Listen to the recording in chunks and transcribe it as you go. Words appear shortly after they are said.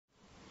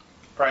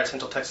All right,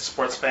 Central Texas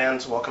sports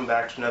fans, welcome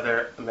back to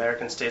another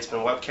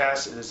American-Statesman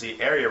webcast. It is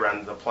the area round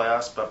of the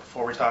playoffs, but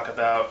before we talk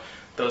about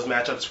those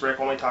matchups, Rick,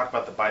 when we talk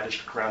about the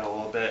bi-district round a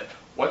little bit,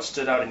 what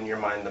stood out in your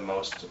mind the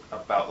most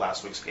about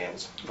last week's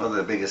games? Well,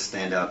 the biggest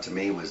standout to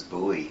me was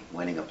Bowie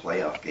winning a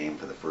playoff game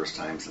for the first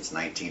time since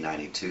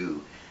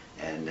 1992,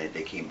 and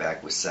they came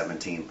back with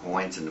 17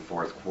 points in the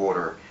fourth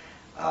quarter.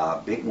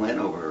 Big win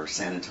over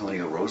San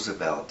Antonio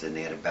Roosevelt, and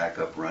they had a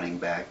backup running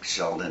back,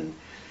 Sheldon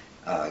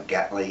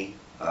Gatley.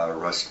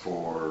 Rushed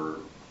for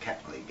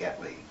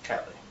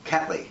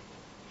Catley.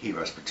 He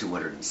rushed for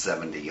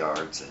 270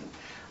 yards, and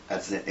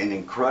that's an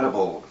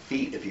incredible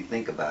feat if you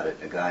think about it.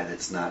 A guy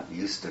that's not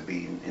used to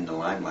being in the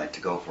limelight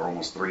to go for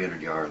almost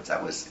 300 yards.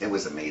 It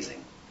was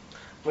amazing.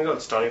 I'm going to go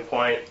with Stony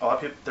Point.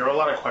 There were a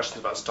lot of questions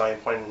about Stony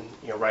Point,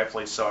 and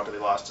rightfully so after they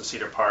lost to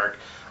Cedar Park.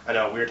 I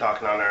know we were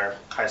talking on our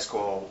high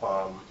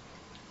school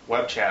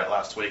web chat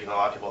last week, and a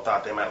lot of people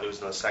thought they might lose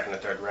in the second or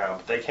third round,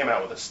 but they came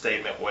out with a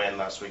statement win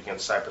last week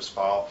against Cypress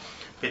Falls,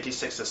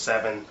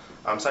 56-7.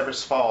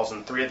 Cypress Falls,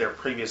 in 3 of their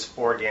previous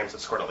 4 games, had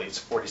scored at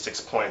least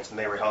 46 points, and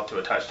they were held to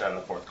a touchdown in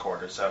the fourth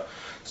quarter. So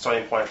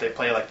Stony Point, if they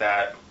play like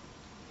that,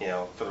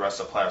 for the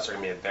rest of the playoffs, they're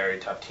going to be a very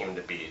tough team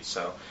to beat.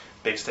 So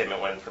big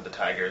statement win for the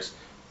Tigers.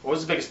 What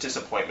was the biggest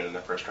disappointment in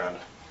the first round?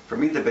 For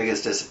me, the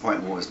biggest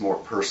disappointment was more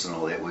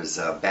personal. It was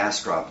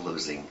Bastrop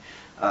losing.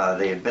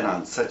 They had been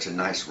on such a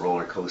nice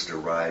roller coaster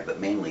ride, but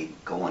mainly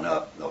going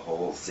up the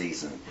whole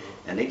season.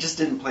 And they just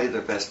didn't play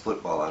their best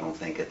football, I don't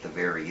think, at the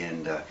very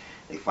end.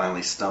 They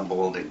finally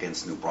stumbled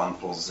against New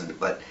Braunfels,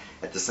 but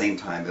at the same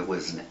time, it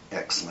was an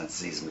excellent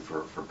season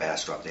for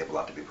Bastrop. They have a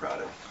lot to be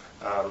proud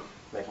of.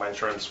 Make mine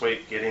short and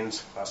sweet.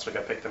 Giddings, last week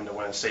I picked them to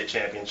win a state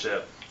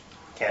championship.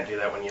 Can't do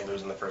that when you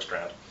lose in the first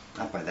round.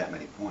 Not by that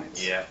many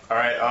points. Yeah. All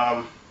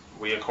right.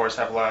 We, of course,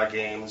 have a lot of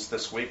games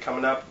this week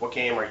coming up. What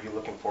game are you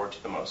looking forward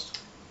to the most?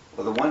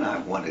 Well, the one I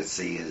want to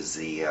see is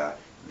the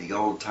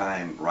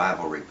old-time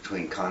rivalry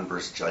between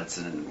Converse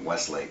Judson and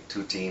Westlake,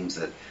 2 teams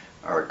that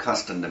are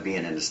accustomed to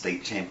being in the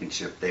state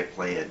championship. They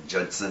play at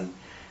Judson.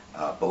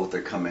 Both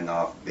are coming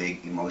off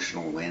big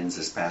emotional wins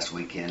this past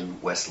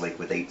weekend. Westlake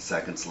with 8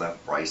 seconds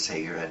left. Bryce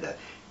Hager had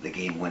the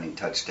game-winning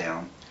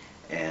touchdown.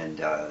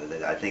 And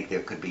I think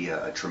there could be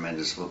a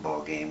tremendous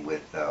football game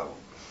with,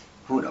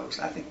 who knows,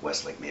 I think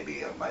Westlake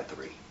maybe by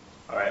 3.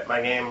 All right,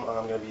 my game,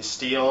 I'm going to be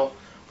Steele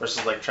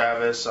versus Lake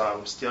Travis.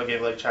 Steele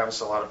gave Lake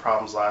Travis a lot of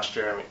problems last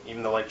year. I mean,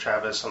 even though Lake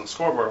Travis on the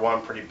scoreboard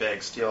won pretty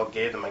big, Steele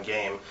gave them a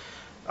game.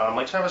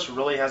 Lake Travis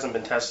really hasn't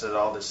been tested at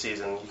all this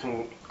season. You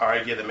can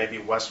argue that maybe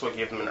Westwood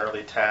gave them an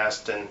early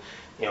test, and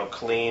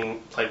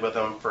Colleen played with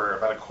them for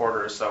about a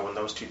quarter or so when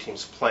those 2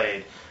 teams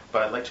played.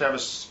 But Lake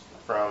Travis,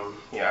 from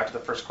after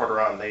the first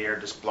quarter on, they are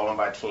just blowing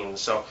by teams.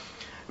 So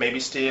maybe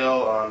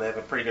Steele. They have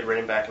a pretty good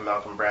running back in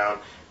Malcolm Brown.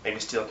 Maybe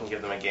Steele can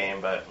give them a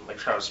game, but Lake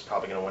Travis is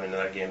probably going to win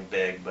another game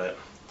big. But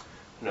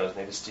who knows?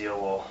 Maybe Steele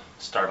will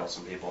startle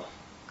some people.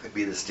 Could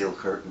be the steel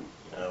curtain.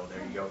 Oh, there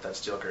you go with that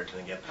steel curtain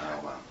again.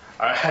 Oh, wow.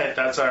 All right,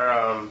 that's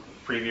our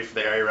preview for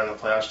the area around the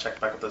playoffs. Check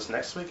back with us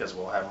next week as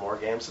we'll have more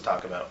games to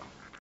talk about.